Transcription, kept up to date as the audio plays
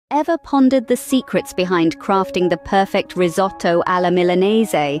ever pondered the secrets behind crafting the perfect risotto alla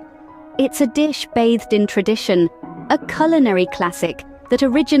Milanese? It's a dish bathed in tradition, a culinary classic that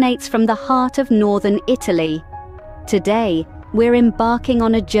originates from the heart of northern Italy. Today, we're embarking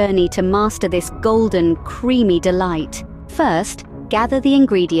on a journey to master this golden, creamy delight. First, gather the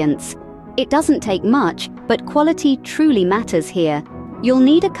ingredients. It doesn't take much, but quality truly matters here. You'll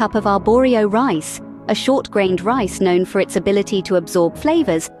need a cup of arborio rice, a short-grained rice known for its ability to absorb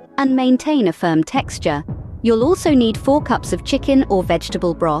flavors and maintain a firm texture. You'll also need 4 cups of chicken or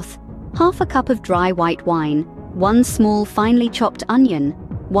vegetable broth, half a cup of dry white wine, 1 small finely chopped onion,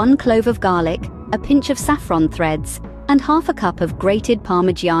 1 clove of garlic, a pinch of saffron threads, and half a cup of grated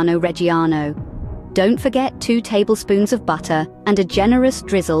Parmigiano Reggiano. Don't forget 2 tablespoons of butter and a generous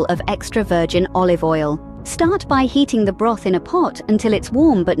drizzle of extra virgin olive oil. Start by heating the broth in a pot until it's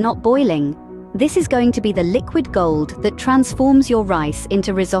warm but not boiling. This is going to be the liquid gold that transforms your rice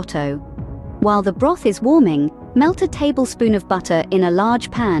into risotto. While the broth is warming, melt a tablespoon of butter in a large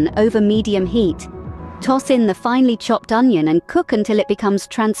pan over medium heat. Toss in the finely chopped onion and cook until it becomes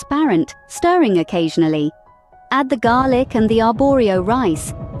transparent, stirring occasionally. Add the garlic and the arborio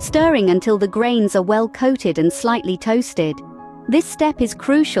rice, stirring until the grains are well coated and slightly toasted. This step is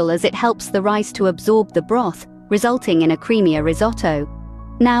crucial as it helps the rice to absorb the broth, resulting in a creamier risotto.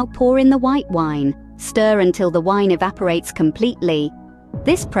 Now pour in the white wine. Stir until the wine evaporates completely.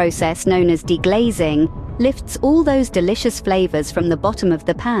 This process, known as deglazing, lifts all those delicious flavors from the bottom of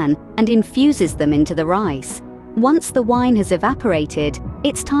the pan and infuses them into the rice. Once the wine has evaporated,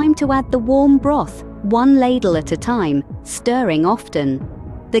 it's time to add the warm broth, 1 ladle at a time, stirring often.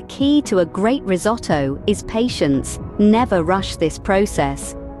 The key to a great risotto is patience. Never rush this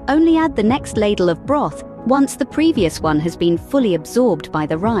process. Only add the next ladle of broth once the previous one has been fully absorbed by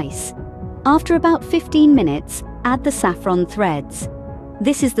the rice. After about 15 minutes, add the saffron threads.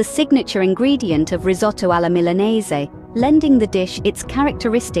 This is the signature ingredient of risotto alla Milanese, lending the dish its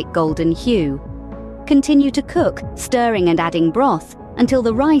characteristic golden hue. Continue to cook, stirring and adding broth, until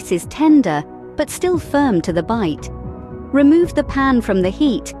the rice is tender, but still firm to the bite. Remove the pan from the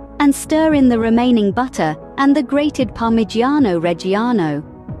heat and stir in the remaining butter and the grated Parmigiano Reggiano.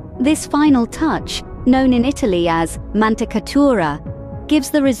 This final touch, known in Italy as mantecatura,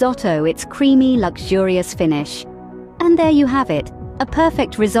 gives the risotto its creamy, luxurious finish. And there you have it, a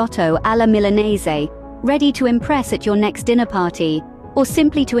perfect risotto alla Milanese, ready to impress at your next dinner party or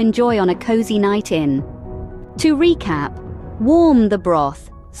simply to enjoy on a cozy night in. To recap, warm the broth,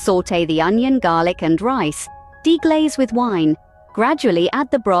 saute the onion, garlic and rice, deglaze with wine, gradually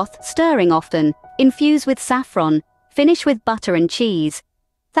add the broth, stirring often, infuse with saffron, finish with butter and cheese.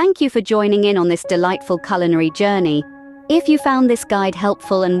 Thank you for joining in on this delightful culinary journey. If you found this guide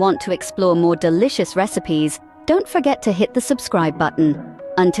helpful and want to explore more delicious recipes, don't forget to hit the subscribe button.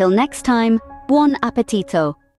 Until next time, buon appetito!